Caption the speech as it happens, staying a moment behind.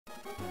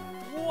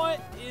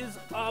What is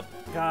up,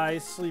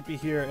 guys? Sleepy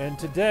here, and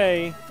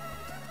today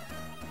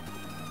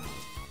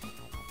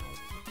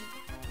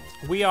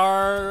we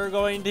are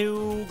going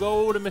to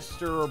go to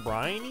Mr.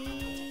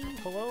 Briny.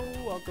 Hello,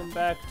 welcome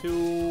back to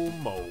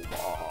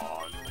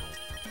Moemon.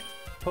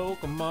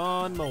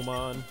 Pokémon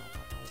Moemon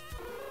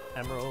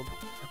Emerald.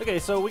 Okay,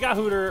 so we got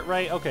Hooter,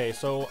 right? Okay,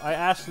 so I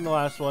asked in the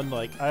last one,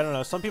 like, I don't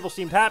know, some people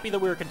seemed happy that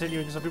we were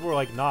continuing, some people were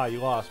like, nah, you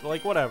lost, but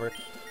like, whatever.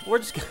 We're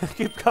just gonna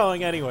keep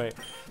going anyway,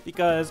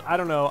 because, I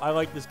don't know, I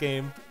like this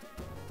game,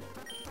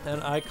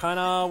 and I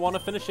kinda want to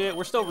finish it.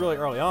 We're still really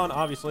early on,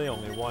 obviously,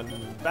 only one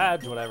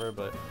badge, whatever,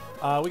 but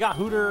we got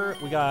Hooter,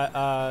 we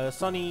got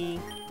Sunny.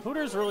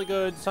 Hooter's really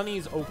good,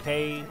 Sunny's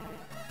okay.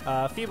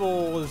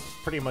 Feeble is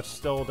pretty much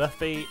still death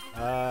bait.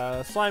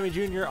 Slimy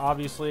Jr.,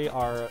 obviously,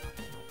 our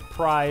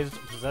prized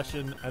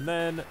possession, and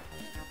then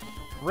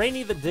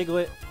Rainy the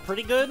Diglett,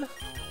 pretty good.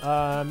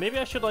 Maybe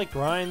I should like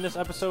grind this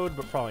episode,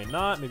 but probably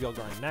not. Maybe I'll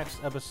grind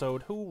next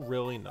episode. Who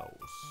really knows?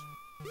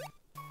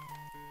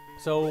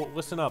 So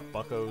listen up,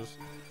 buckos.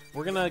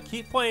 We're gonna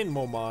keep playing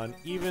Moemon,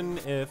 even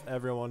if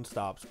everyone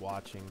stops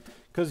watching.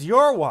 Because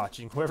you're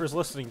watching, whoever's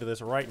listening to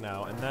this right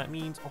now, and that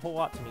means a whole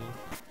lot to me.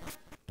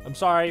 I'm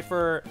sorry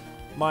for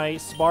my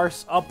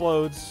sparse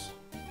uploads.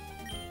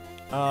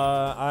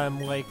 I'm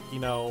like, you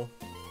know,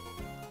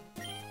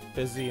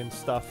 busy and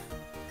stuff,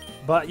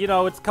 but you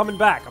know, it's coming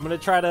back. I'm gonna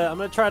try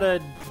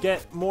to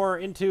get more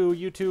into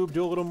YouTube,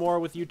 do a little more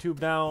with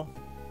YouTube now,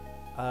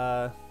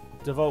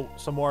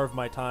 devote some more of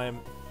my time,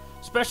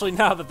 especially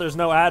now that there's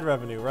no ad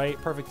revenue, right?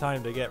 Perfect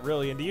time to get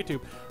really into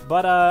YouTube.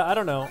 But I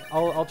don't know,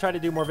 I'll try to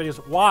do more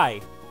videos.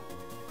 Why?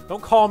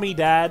 Don't call me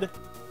Dad.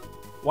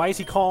 Why is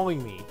he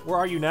calling me? Where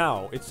are you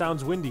now? It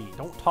sounds windy.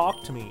 Don't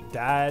talk to me,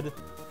 Dad.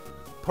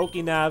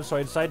 Pokenav, so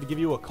I decided to give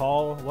you a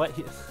call. What?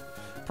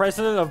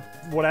 President of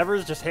whatever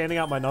is just handing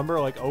out my number,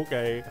 like,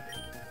 okay,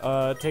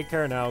 take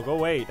care now, go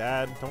away,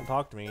 Dad, don't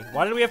talk to me.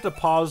 Why did we have to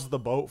pause the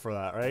boat for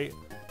that, right?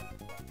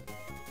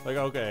 Like,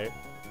 okay.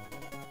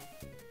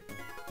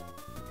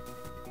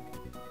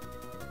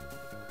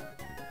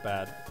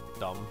 Bad.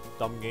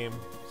 Dumb game.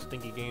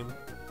 Stinky game.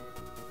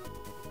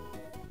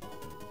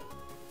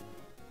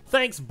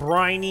 Thanks,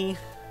 Briny.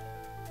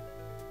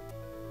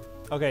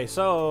 Okay,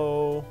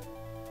 so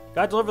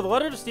gotta deliver the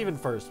letter to Steven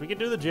first. We can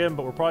do the gym,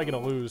 but we're probably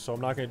gonna lose, so I'm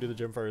not gonna do the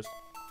gym first.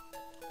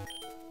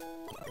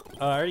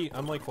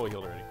 I'm like fully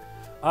healed already.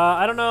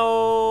 I don't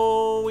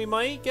know. We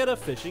might get a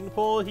fishing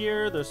pole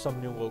here. There's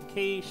some new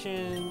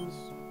locations.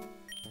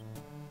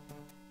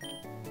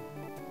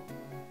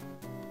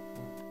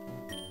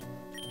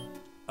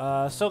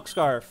 Silk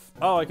scarf.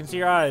 Oh, I can see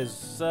your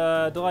eyes.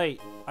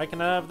 Delight. I can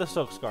have the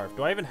silk scarf.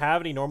 Do I even have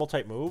any normal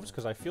type moves?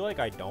 Because I feel like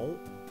I don't.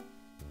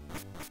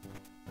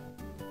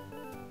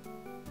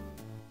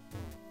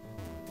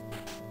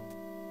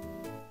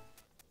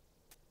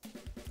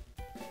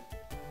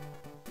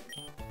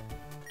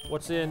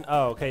 What's in?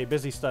 Oh, okay.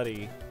 Busy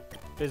study.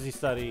 Busy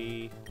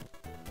study.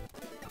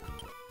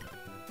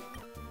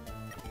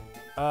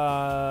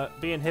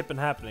 Being hip and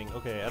happening.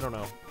 Okay, I don't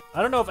know.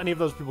 I don't know if any of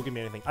those people give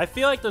me anything. I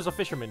feel like there's a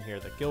fisherman here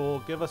that will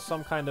give us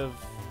some kind of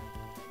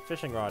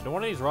fishing rod. Do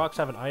one of these rocks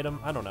have an item?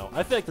 I don't know.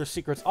 I feel like there's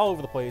secrets all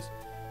over the place,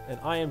 and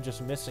I am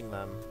just missing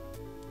them.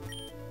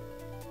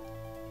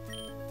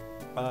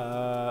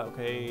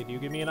 Okay. Do you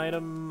give me an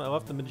item? I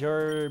left the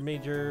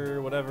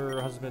major,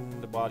 whatever,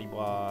 husband, blah,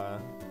 blah.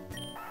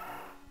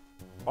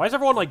 Why is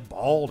everyone, like,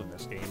 bald in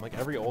this game? Like,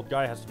 every old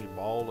guy has to be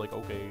bald. Like,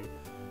 okay.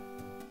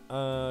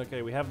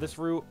 Okay, we have this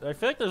route. I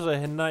feel like there's a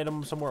hidden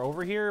item somewhere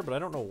over here, but I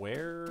don't know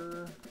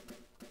where.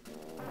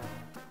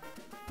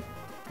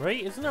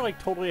 Right? Isn't there,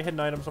 like, totally a hidden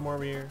item somewhere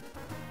over here?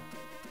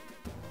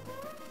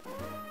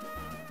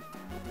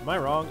 Am I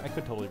wrong? I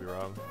could totally be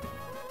wrong.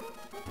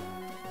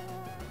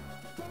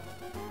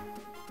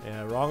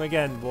 Yeah, wrong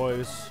again,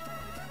 boys.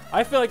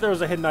 I feel like there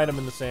was a hidden item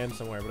in the sand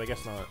somewhere, but I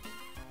guess not.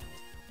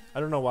 I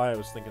don't know why I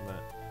was thinking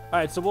that.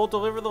 Alright, so we'll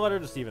deliver the letter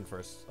to Steven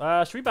first.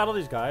 Should we battle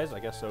these guys?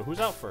 I guess so. Who's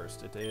out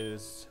first? It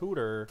is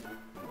Hooter.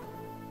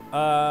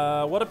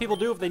 What do people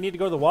do if they need to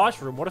go to the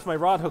washroom? What if my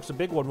rod hooks a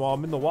big one while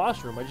I'm in the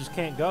washroom? I just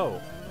can't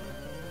go.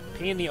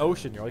 Pee in the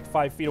ocean. You're like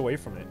 5 feet away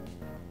from it.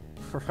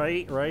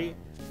 Right? Right?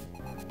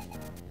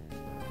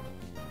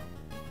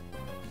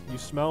 You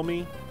smell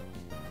me?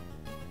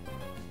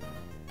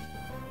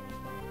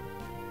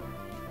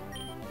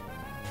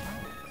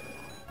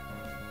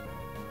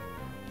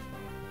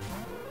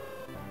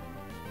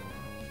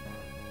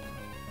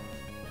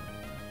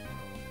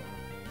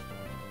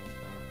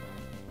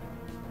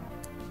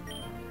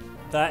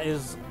 That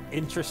is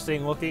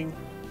interesting looking.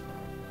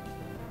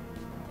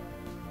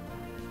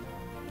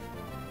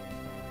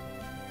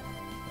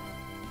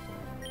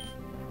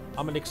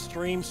 I'm an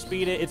extreme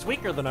speed it. It's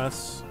weaker than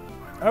us.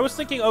 I was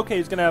thinking, okay,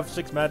 he's gonna have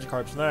 6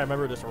 Magikarps, and then I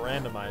remember this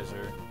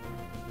randomizer.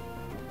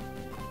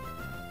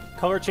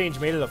 Color change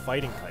made it a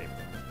fighting type.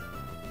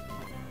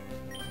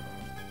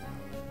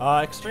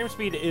 Extreme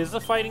speed is a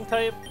fighting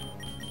type.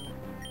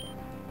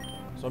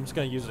 So I'm just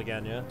gonna use it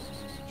again, yeah?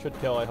 Should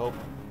kill, I hope.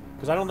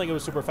 Because I don't think it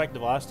was super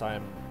effective last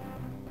time.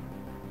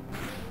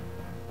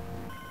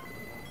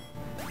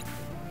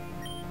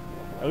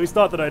 At least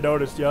not that I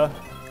noticed, yeah.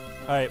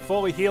 Alright,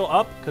 fully heal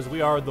up, because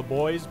we are the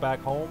boys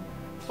back home.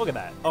 Look at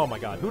that. Oh my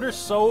god. Hooter's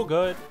so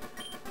good.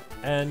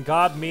 And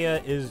God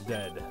Mia is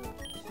dead.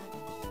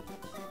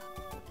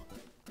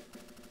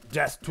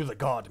 Death to the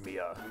God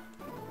Mia.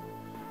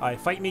 Alright,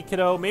 fight me,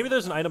 kiddo. Maybe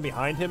there's an item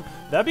behind him.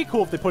 That'd be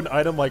cool if they put an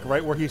item, like,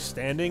 right where he's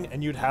standing,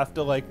 and you'd have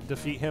to, like,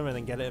 defeat him and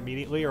then get it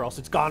immediately, or else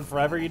it's gone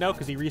forever, you know,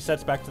 because he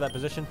resets back to that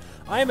position.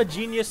 I am a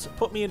genius.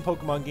 Put me in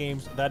Pokemon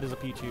games. That is a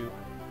Pichu.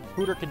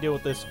 Hooter can deal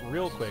with this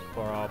real quick,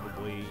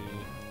 probably.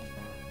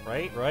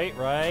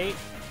 Right?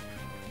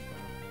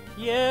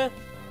 Yeah.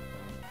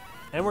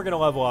 And we're gonna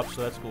level up,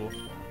 so that's cool.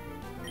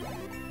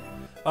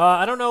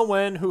 I don't know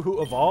when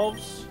Hoo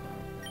evolves.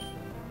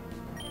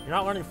 You're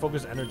not learning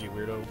Focus Energy,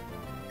 weirdo.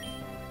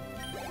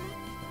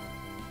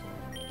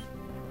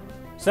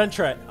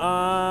 Sentret.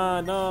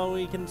 No,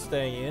 we can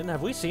stay in.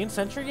 Have we seen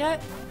Sentret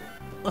yet?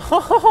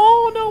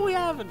 Oh, no, we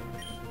haven't.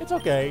 It's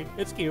okay.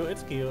 It's cute.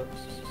 It's cute.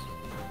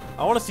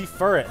 I want to see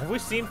Furret. Have we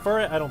seen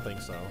Furret? I don't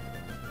think so.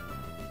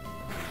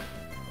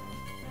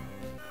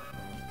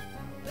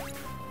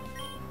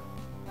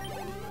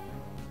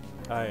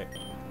 Alright.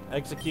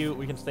 Execute.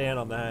 We can stay in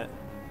on that.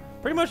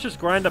 Pretty much just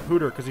grind up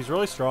Hooter because he's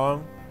really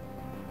strong.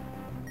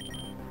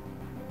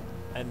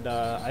 And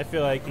I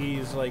feel like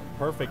he's like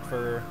perfect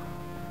for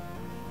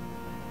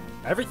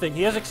everything.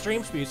 He has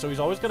extreme speed, so he's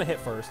always going to hit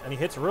first. And he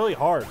hits really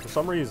hard for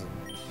some reason.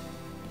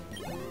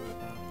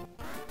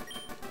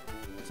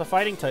 It's a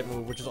fighting type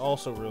move, which is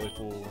also really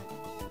cool.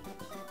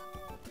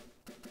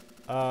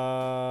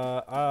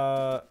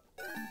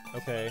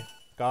 Okay.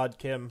 God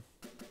Kim.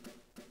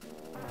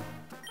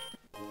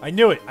 I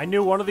knew it! I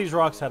knew one of these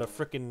rocks had a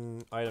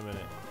frickin' item in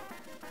it.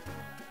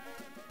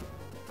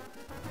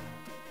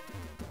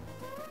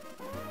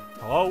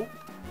 Hello?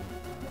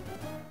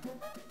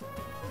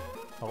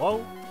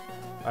 Hello?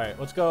 Alright,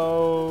 let's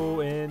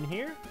go in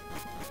here.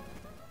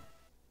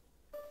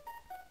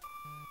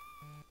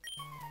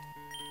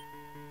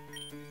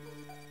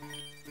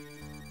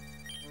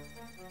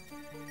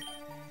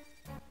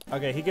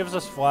 Okay, he gives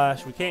us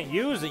Flash. We can't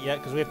use it yet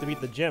because we have to beat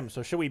the gym.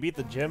 So should we beat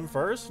the gym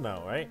first?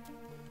 No, right?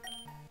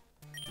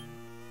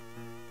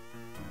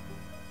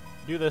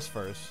 Do this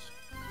first.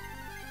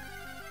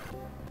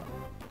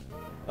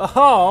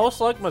 Oh,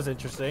 Slugma's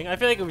interesting. I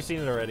feel like we've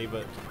seen it already,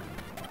 but...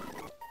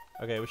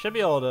 Okay, we should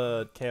be able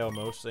to KO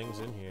most things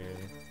in here.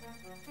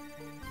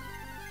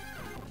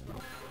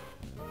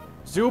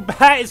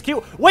 Zubat is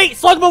cute. Wait,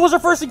 Slugma was our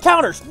first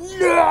encounter.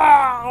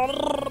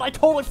 No! I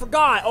totally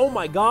forgot. Oh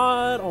my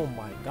god. Oh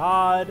my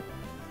god.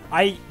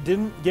 I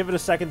didn't give it a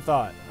second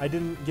thought. I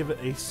didn't give it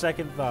a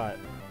second thought.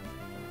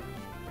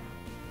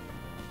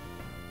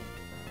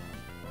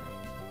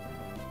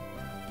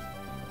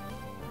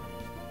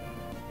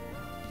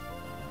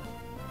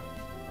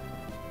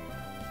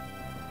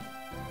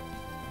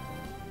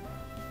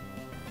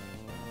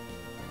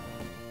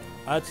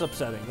 That's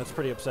upsetting. That's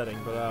pretty upsetting,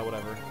 but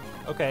whatever.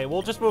 Okay,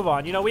 we'll just move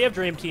on. You know, we have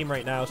Dream Team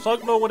right now.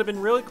 Slugma would have been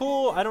really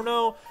cool. I don't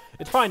know.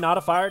 It's probably not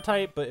a fire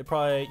type, but it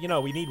probably, you know,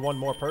 we need one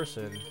more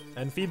person.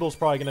 And Feeble's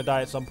probably going to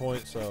die at some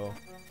point, so.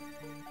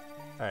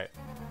 Alright.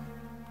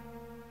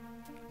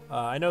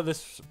 I know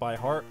this by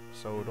heart,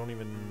 so don't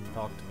even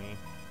talk to me.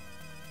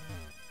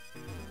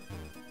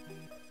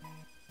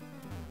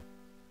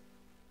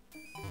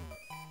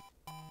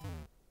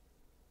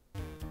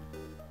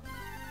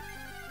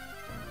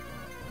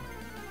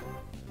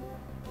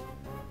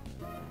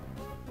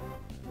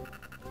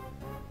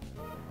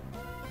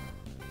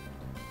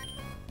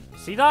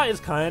 C-Dot is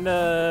kind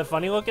of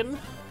funny looking.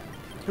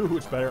 Ooh,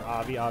 it's better.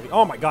 Avi.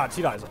 Oh my god,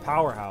 C-Dot is a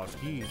powerhouse.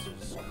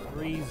 Jesus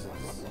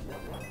Jesus.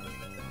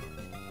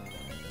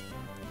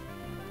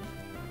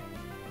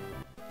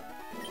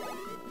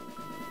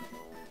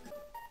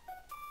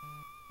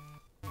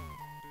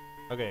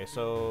 Okay,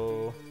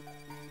 so...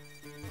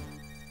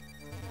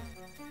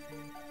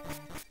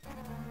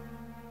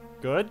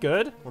 Good,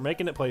 good. We're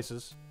making it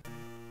places.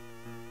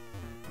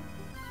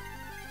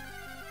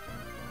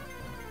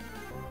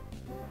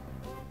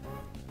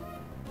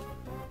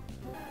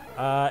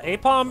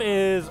 Apom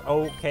is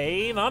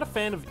okay. Not a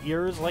fan of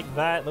ears like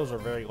that. Those are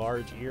very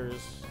large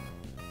ears.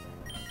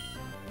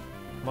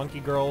 Monkey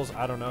girls,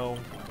 I don't know.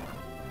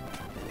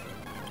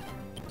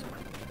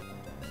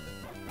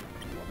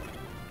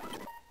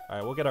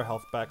 Alright, we'll get our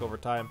health back over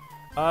time.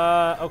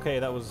 Okay,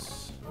 that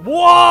was...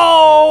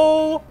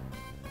 Whoa!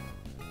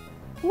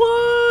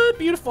 What?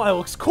 Beautify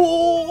looks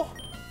cool!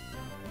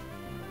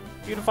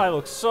 Beautify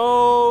looks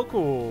so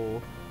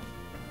cool.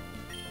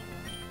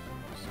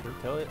 Should we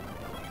kill it?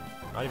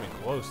 Not even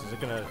close. Is it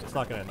gonna... It's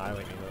not gonna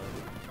annihilate me, though.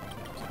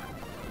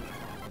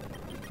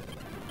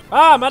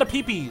 Ah! I'm out of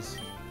peepees!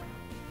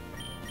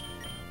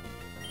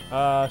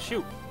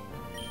 Shoot.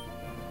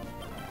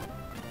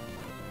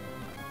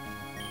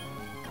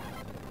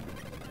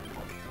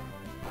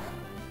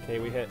 Okay,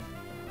 we hit.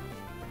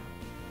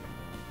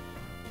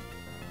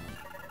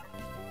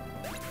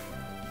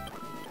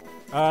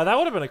 That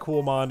would have been a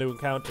cool mon to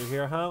encounter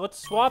here, huh? Let's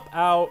swap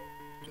out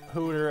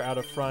Hooter out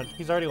of front.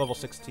 He's already level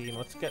 16.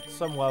 Let's get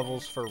some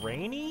levels for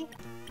Rainy.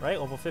 Right?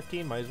 Level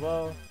 15, might as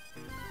well.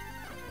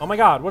 Oh my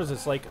god, what is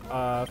this? Like,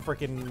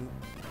 freaking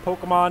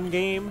Pokemon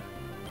game?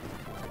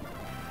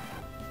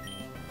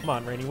 Come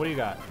on, Rainy, what do you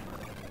got?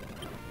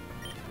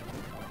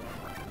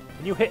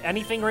 Can you hit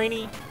anything,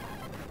 Rainy?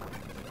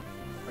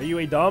 Are you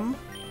a dumb?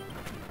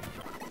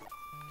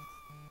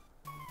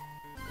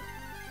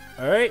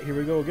 Alright, here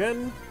we go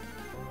again.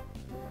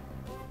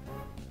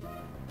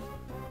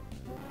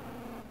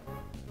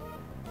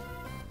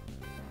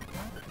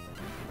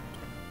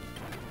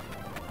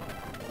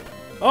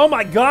 Oh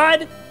my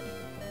god!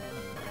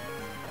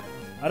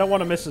 I don't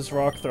want to miss this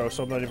rock throw,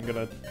 so I'm not even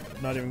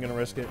gonna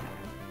risk it.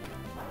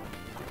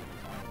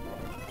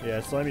 Yeah,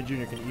 Slimy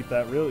Jr. can eat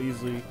that real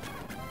easily.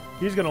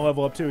 He's gonna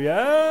level up too.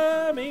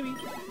 Yeah, maybe.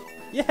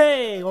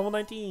 Yay! Level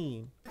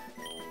 19.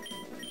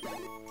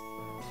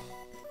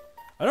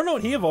 I don't know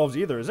what he evolves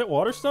either. Is it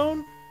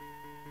Waterstone?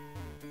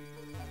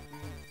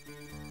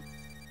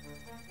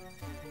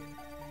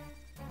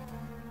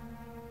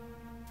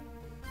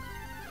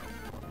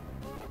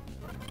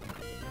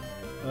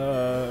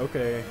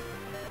 Okay.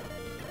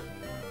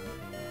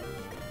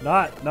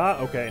 Not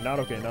okay, not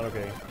okay, not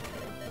okay.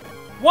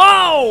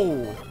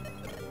 Whoa!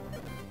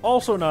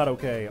 Also not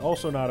okay,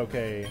 also not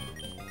okay.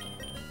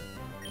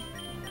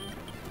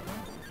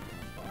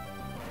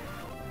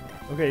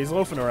 Okay, he's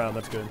loafing around,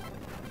 that's good.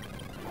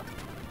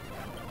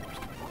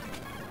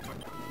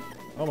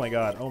 Oh my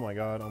god, oh my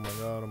god, oh my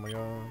god, oh my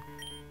god.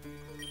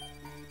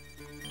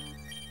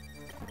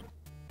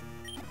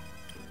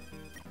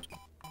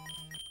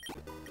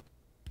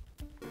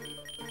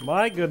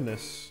 My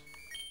goodness.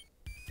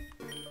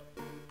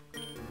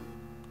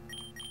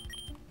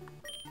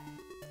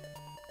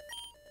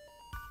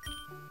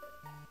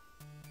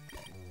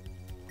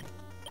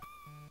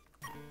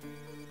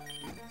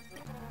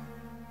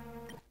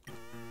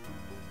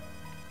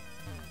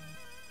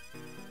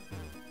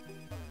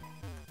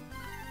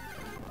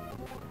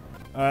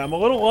 I'm a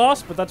little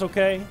lost, but that's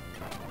okay.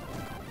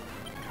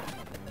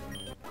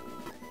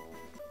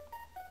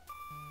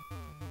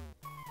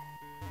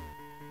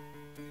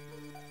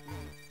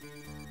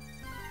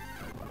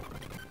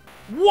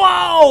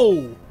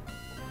 Whoa!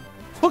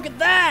 Look at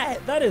that!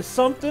 That is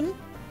something.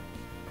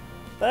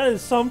 That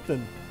is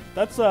something.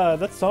 That's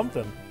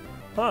something.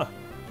 Huh.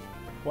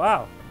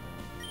 Wow.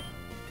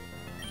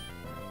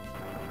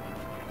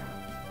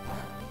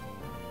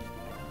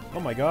 Oh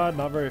my god,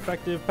 not very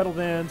effective. Pedal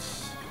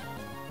dance.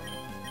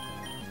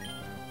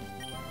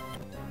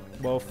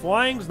 Well,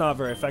 flying's not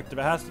very effective.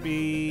 It has to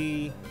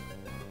be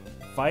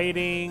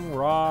fighting,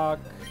 rock.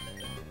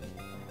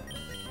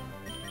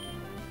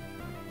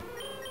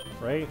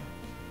 Right?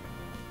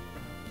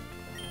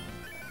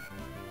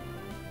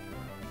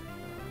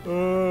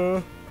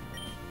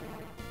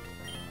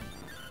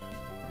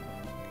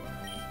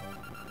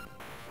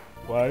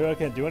 Well, I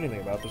can't do anything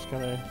about this,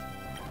 can I?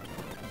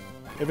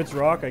 If it's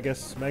rock, I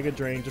guess Mega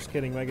Drain. Just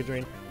kidding, Mega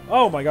Drain.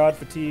 Oh my god,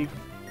 fatigue.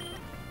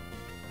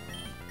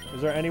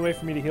 Is there any way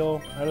for me to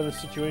heal out of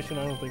this situation?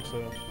 I don't think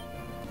so.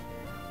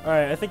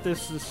 Alright, I think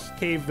this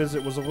cave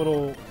visit was a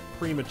little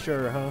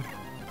premature, huh?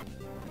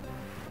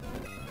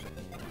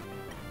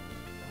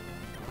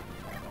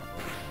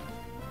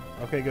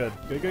 Okay, good.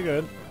 Good, good,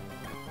 good.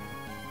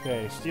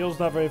 Okay, Steel's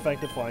not very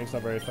effective, Flying's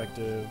not very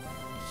effective.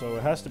 So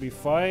it has to be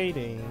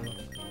fighting.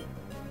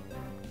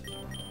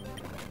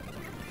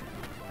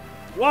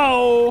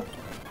 Whoa!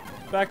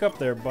 Back up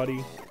there,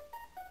 buddy.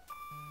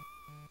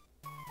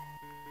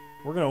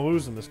 We're gonna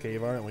lose in this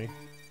cave, aren't we?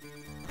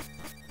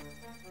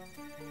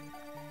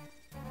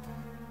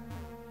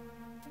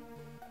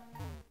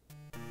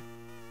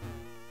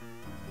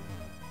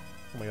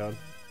 Oh my god.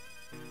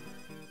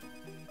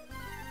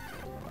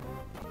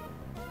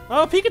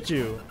 Oh,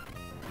 Pikachu!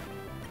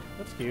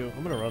 That's cute.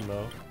 I'm gonna run,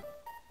 though.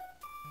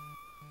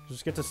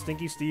 Just get to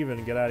Stinky Steven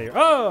and get out of here.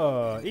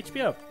 Oh!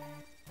 HP up!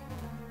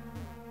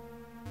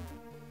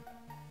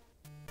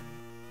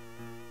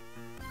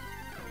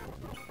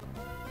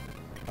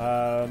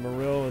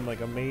 Marill in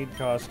like a maid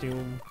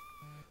costume.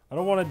 I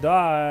don't want to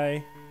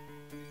die.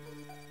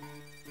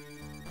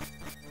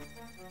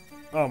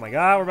 Oh my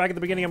god, we're back at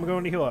the beginning. I'm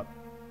going to heal up.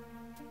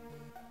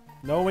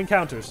 No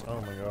encounters. Oh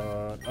my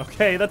god.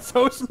 Okay, that's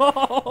so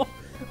small.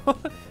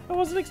 I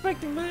wasn't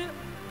expecting that.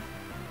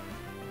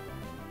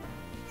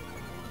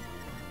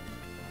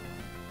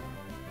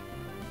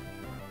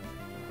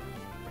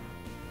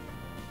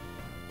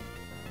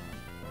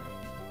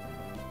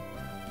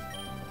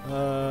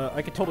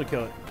 I could totally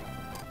kill it.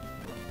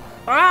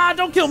 Ah,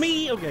 don't kill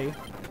me! Okay.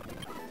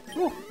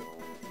 Whew.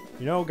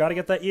 You know, gotta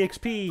get that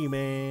EXP,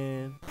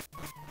 man.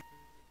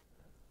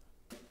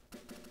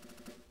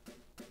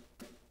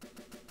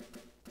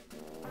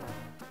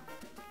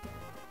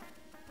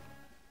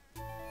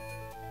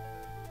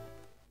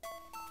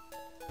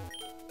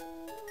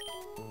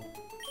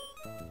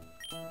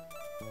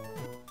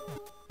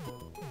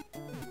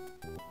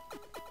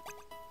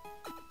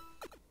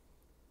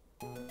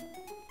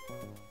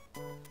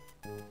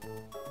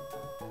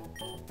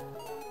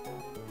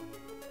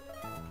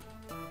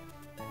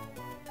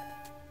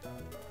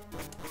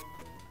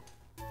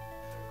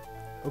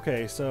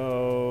 Okay,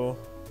 so...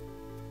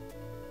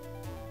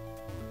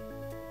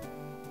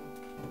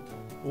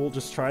 we'll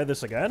just try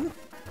this again.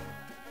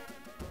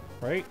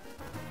 Right?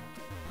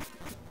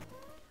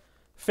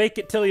 Fake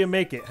it till you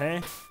make it,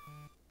 huh?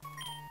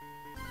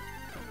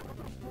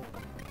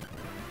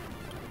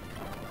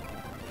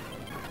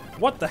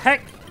 What the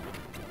heck?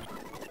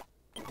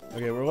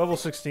 Okay, we're level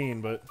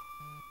 16, but...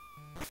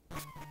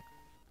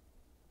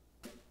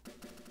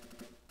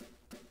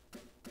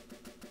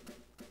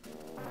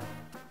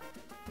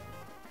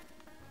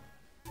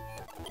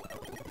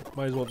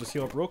 might as well just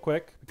heal up real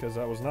quick, because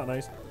that was not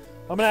nice.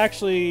 I'm gonna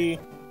actually...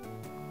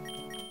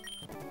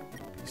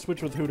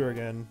 switch with Hooter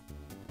again.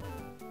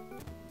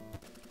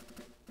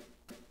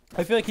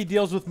 I feel like he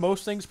deals with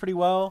most things pretty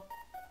well.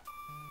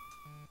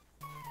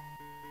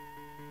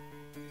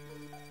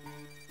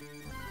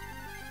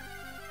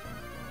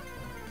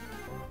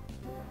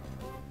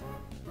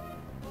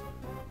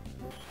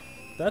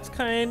 That's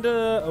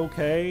kinda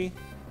okay.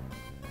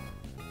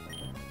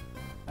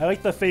 I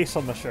like the face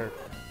on the shirt.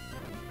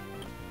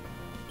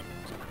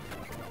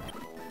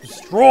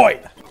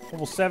 Destroyed!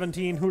 Level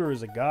 17, Hooter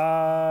is a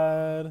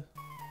god.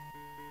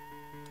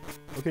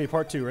 Okay,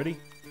 part 2, ready?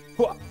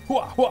 Hua,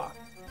 hua, hua,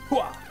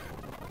 hua.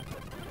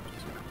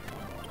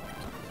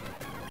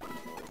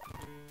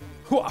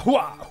 Hua,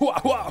 hua, hua,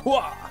 hua,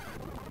 hua.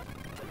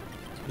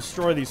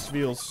 Destroy these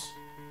Sveels.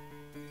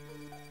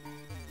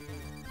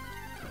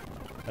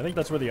 I think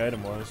that's where the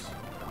item was.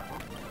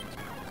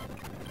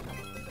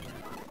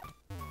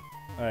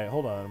 Alright,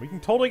 hold on. We can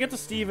totally get to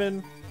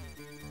Steven.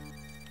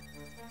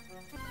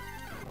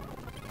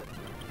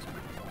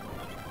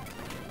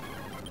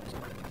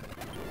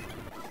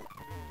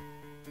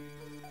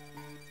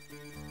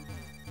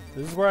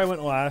 This is where I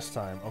went last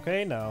time.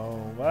 Okay, now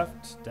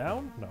left,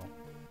 down? No.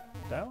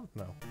 Down?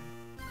 No.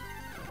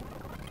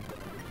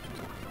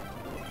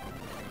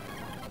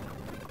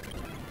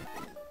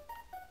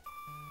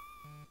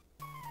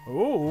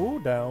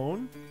 Ooh,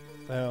 down.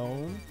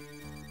 Down.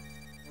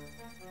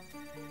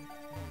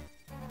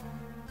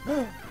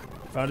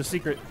 Found a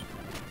secret.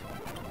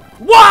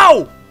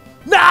 Whoa!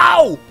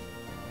 No!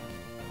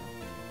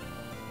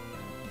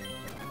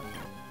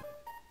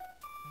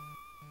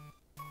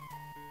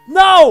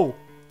 No!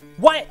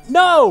 What?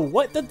 No!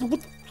 What the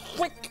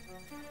frick?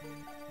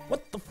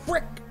 What the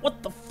frick?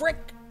 What the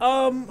frick?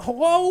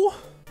 Hello?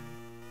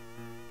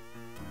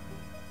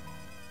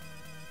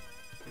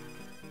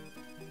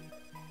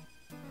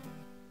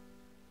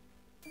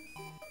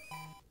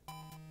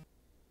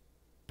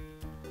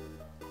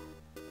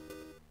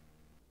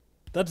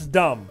 That's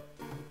dumb.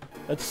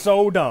 That's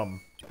so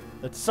dumb.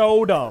 That's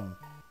so dumb.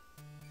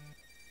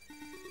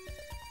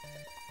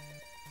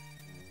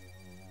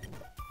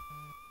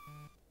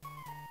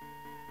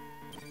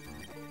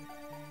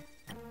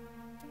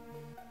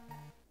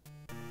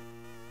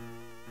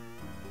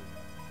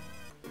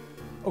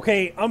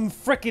 Okay, I'm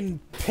frickin'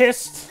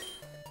 pissed.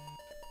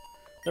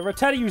 The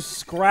Rattata used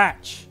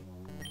Scratch.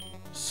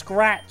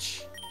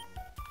 Scratch.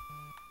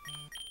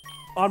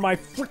 On my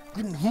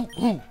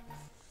frickin'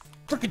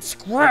 frickin'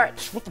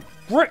 Scratch! What the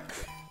frick?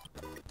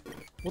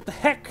 What the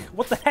heck?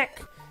 What the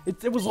heck?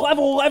 It was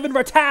level 11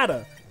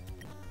 Rattata!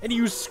 And he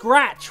used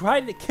Scratch. Why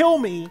did it kill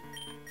me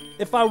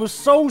if I was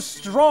so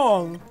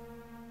strong?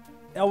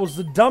 That was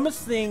the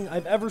dumbest thing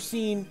I've ever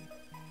seen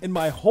in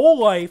my whole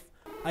life.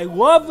 I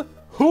love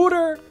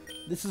Hooter.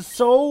 This is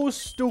so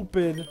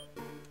stupid.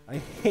 I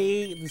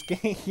hate this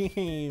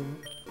game.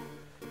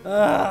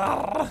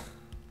 Ugh.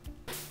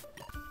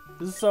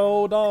 This is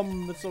so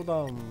dumb. It's so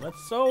dumb.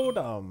 That's so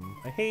dumb.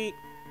 I hate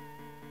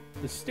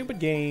this stupid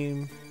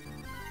game.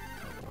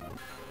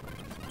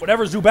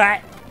 Whatever,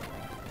 Zubat.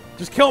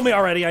 Just kill me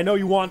already. I know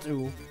you want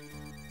to.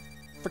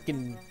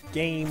 Frickin'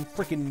 game.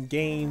 Frickin'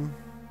 game.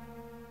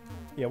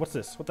 Yeah, what's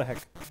this? What the heck?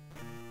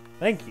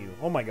 Thank you.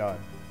 Oh my god.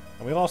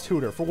 And we lost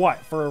Hooter. For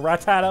what? For a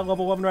Rattata?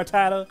 Level 11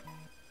 Rattata?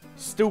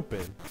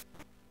 Stupid.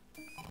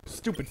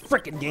 Stupid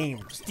frickin'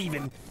 game.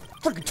 Steven,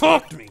 frickin'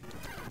 talk to me.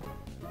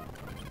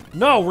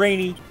 No,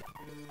 Rainy.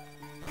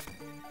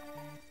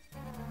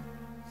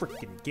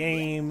 Frickin'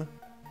 game.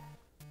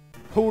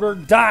 Hooter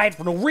died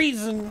for no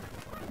reason.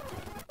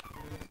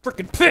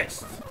 Frickin'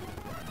 pissed.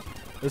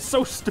 It's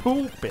so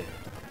stupid.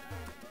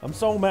 I'm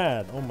so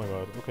mad. Oh my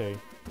god. Okay.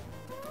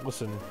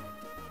 Listen.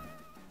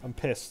 I'm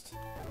pissed.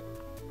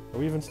 Are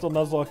we even still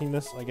nuzlocking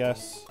this? I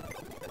guess.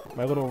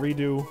 My little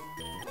redo.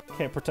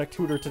 Can't protect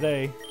Hooter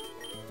today.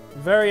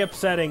 Very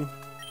upsetting.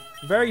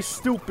 Very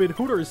stupid.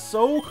 Hooter is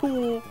so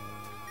cool.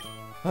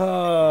 I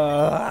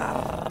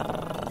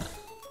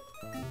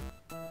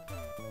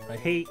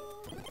hate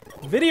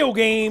video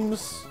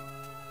games.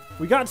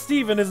 We got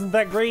Steven. Isn't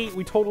that great?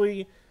 We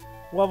totally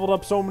leveled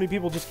up so many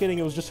people. Just kidding.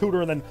 It was just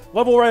Hooter and then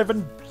level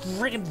 11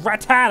 freaking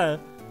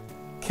Rattata.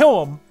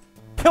 Kill him.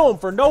 Kill him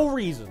for no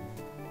reason.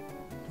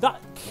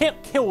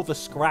 Can't kill with a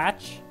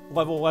Scratch.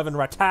 Level 11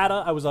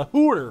 Rattata. I was a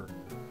Hooter.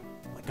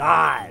 Oh my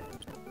god.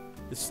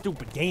 This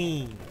stupid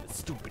game. This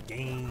stupid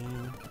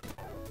game.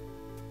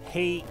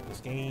 Hate this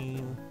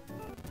game.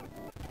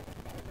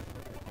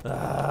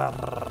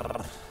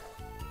 Goodbye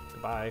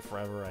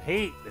forever. I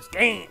hate this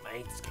game. I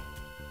hate this game.